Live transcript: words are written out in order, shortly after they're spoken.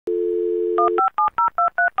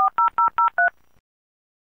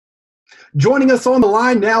Joining us on the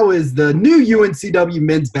line now is the new UNCW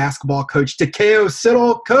men's basketball coach, Takayo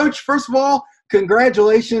Siddle. Coach, first of all,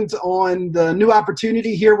 congratulations on the new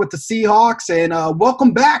opportunity here with the Seahawks, and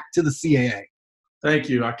welcome back to the CAA. Thank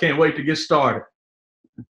you. I can't wait to get started.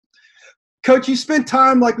 Coach, you spent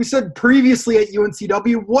time, like we said previously, at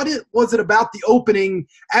UNCW. What was it about the opening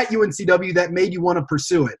at UNCW that made you want to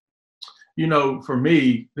pursue it? You know, for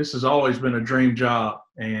me, this has always been a dream job,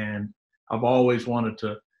 and I've always wanted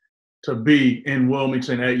to be in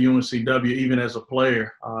Wilmington at UNCW, even as a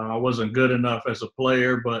player. I wasn't good enough as a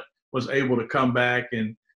player, but was able to come back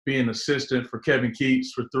and be an assistant for Kevin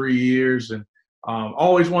Keats for 3 years, and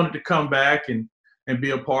always wanted to come back and be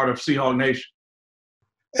a part of Seahawk Nation.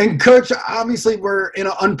 And Coach, obviously we're in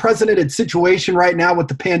an unprecedented situation right now with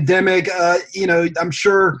the pandemic. I'm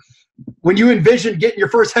sure when you envisioned getting your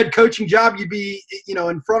first head coaching job, you'd be,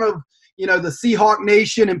 in front of, the Seahawk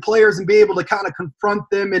Nation and players and be able to kind of confront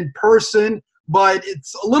them in person. But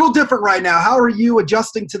it's a little different right now. How are you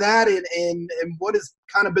adjusting to that, and what has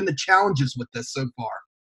kind of been the challenges with this so far?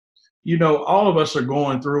 All of us are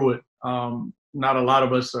going through it. Not a lot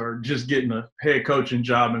of us are just getting a head coaching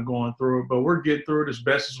job and going through it, but we're getting through it as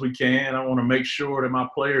best as we can. I want to make sure that my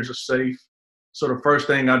players are safe. So the first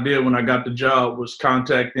thing I did when I got the job was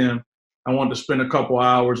contact them. I wanted to spend a couple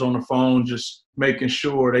hours on the phone just making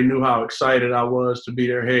sure they knew how excited I was to be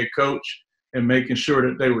their head coach and making sure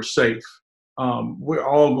that they were safe. We're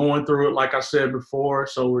all going through it, like I said before,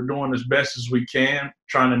 so we're doing as best as we can,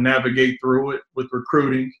 trying to navigate through it with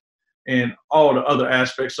recruiting and all the other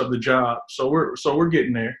aspects of the job. So we're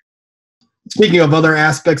getting there. Speaking of other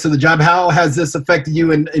aspects of the job, how has this affected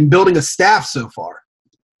you in building a staff so far?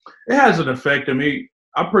 It hasn't affected me.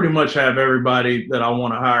 I pretty much have everybody that I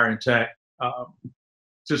want to hire intact.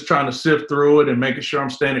 Just trying to sift through it and making sure I'm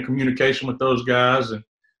staying in communication with those guys, and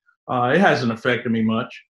it hasn't affected me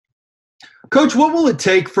much. Coach, what will it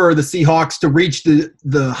take for the Seahawks to reach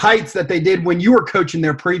the heights that they did when you were coaching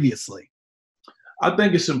there previously? I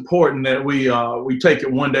think it's important that we take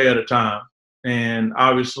it one day at a time, and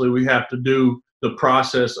obviously we have to do the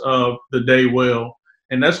process of the day well,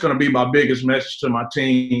 and that's going to be my biggest message to my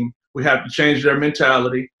team. We have to change their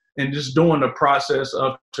mentality and just doing the process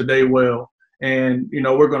of today well. And,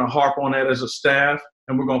 we're going to harp on that as a staff,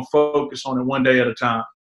 and we're going to focus on it one day at a time.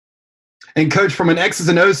 And, Coach, from an X's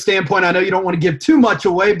and O's standpoint, I know you don't want to give too much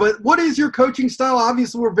away, but what is your coaching style?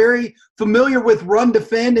 Obviously, we're very familiar with run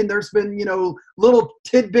defend, and there's been, little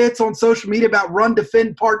tidbits on social media about run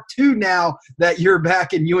defend part 2 now that you're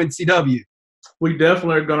back in UNCW. We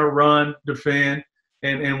definitely are going to run, defend,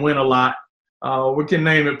 and win a lot. We can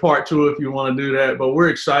name it part 2 if you want to do that, but we're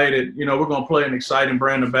excited. We're going to play an exciting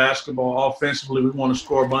brand of basketball. Offensively, we want to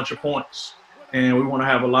score a bunch of points, and we want to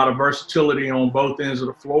have a lot of versatility on both ends of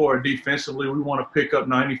the floor. Defensively, we want to pick up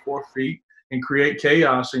 94 feet and create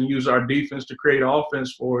chaos and use our defense to create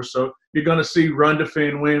offense for us. So you're going to see run,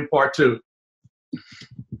 defend, win part 2.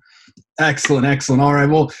 Excellent, excellent. All right,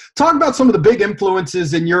 well, talk about some of the big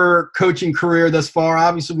influences in your coaching career thus far.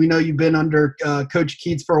 Obviously, we know you've been under Coach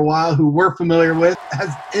Keats for a while, who we're familiar with.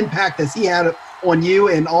 Has impact has he had on you,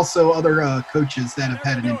 and also other coaches that have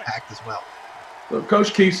had an impact as well? Well,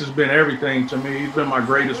 Coach Keats has been everything to me. He's been my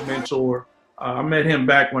greatest mentor. I met him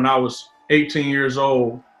back when I was 18 years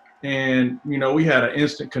old, and, we had an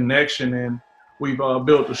instant connection, and we've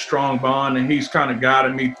built a strong bond, and he's kind of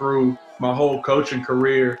guided me through my whole coaching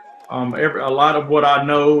career. A lot of what I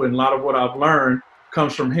know and a lot of what I've learned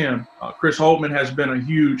comes from him. Chris Holtman has been a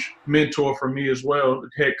huge mentor for me as well, the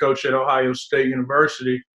head coach at Ohio State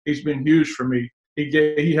University. He's been huge for me.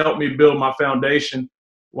 He helped me build my foundation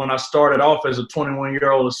when I started off as a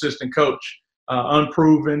 21-year-old assistant coach,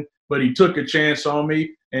 unproven, but he took a chance on me,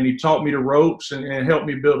 and he taught me the ropes and helped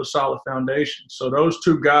me build a solid foundation. So those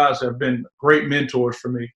two guys have been great mentors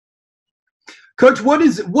for me. Coach, what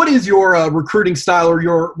is your recruiting style or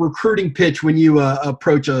your recruiting pitch when you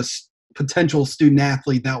approach a potential student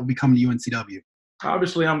athlete that will be coming to UNCW?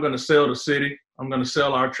 Obviously, I'm going to sell the city. I'm going to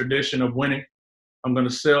sell our tradition of winning. I'm going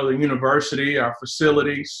to sell the university, our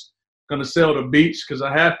facilities. I'm going to sell the beach because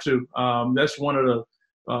I have to. That's one of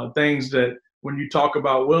the things that when you talk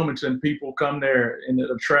about Wilmington, people come there and it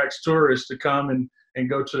attracts tourists to come and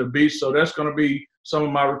go to the beach. So that's going to be some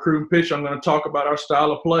of my recruiting pitch. I'm going to talk about our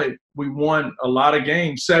style of play. We won a lot of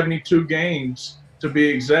games, 72 games to be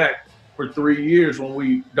exact, for 3 years when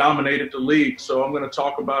we dominated the league. So I'm going to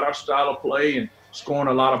talk about our style of play and scoring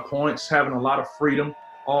a lot of points, having a lot of freedom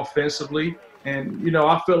offensively. And,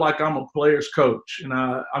 I feel like I'm a player's coach, and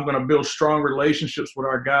I'm going to build strong relationships with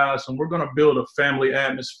our guys, and we're going to build a family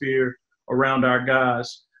atmosphere around our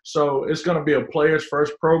guys. So it's going to be a players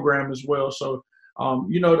first program as well. So,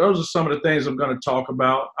 those are some of the things I'm going to talk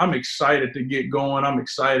about. I'm excited to get going. I'm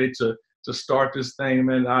excited to start this thing,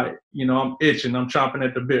 man. I'm itching. I'm chomping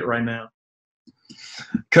at the bit right now.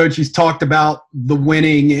 Coach, you talked about the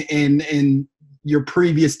winning in your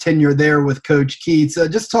previous tenure there with Coach Keats.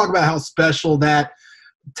 Just talk about how special that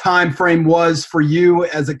time frame was for you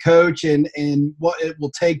as a coach and what it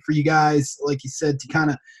will take for you guys, like you said, to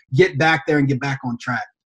kind of get back there and get back on track.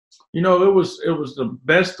 It was the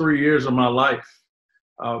best 3 years of my life,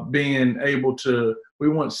 being able to – we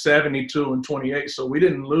won 72 and 28, so we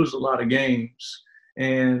didn't lose a lot of games.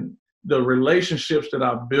 And the relationships that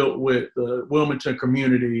I built with the Wilmington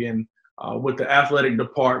community and with the athletic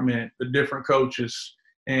department, the different coaches,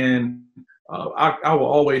 and I will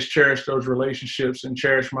always cherish those relationships and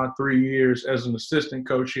cherish my 3 years as an assistant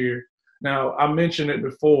coach here. Now, I mentioned it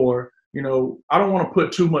before, I don't want to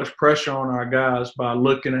put too much pressure on our guys by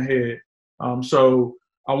looking ahead. So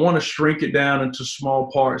I want to shrink it down into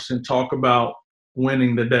small parts and talk about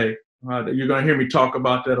winning the day. You're going to hear me talk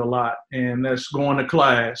about that a lot, and that's going to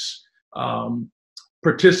class,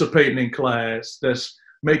 participating in class, that's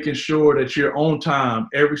making sure that you're on time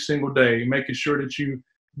every single day, making sure that you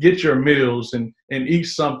get your meals and eat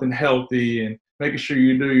something healthy, and making sure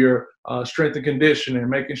you do your strength and conditioning,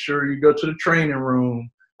 making sure you go to the training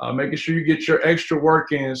room, making sure you get your extra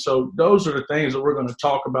work in. So those are the things that we're going to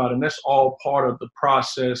talk about, and that's all part of the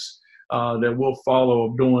process that we'll follow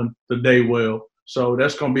of doing the day well. So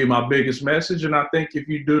that's going to be my biggest message, and I think if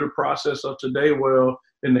you do the process of today well,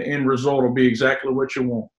 then the end result will be exactly what you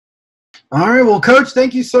want. All right. Well, Coach,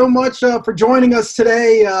 thank you so much for joining us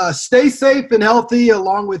today. Stay safe and healthy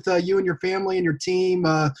along with you and your family and your team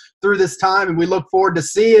through this time. And we look forward to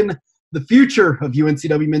seeing the future of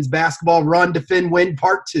UNCW men's basketball. Run, defend, win,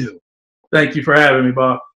 part 2. Thank you for having me,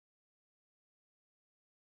 Bob.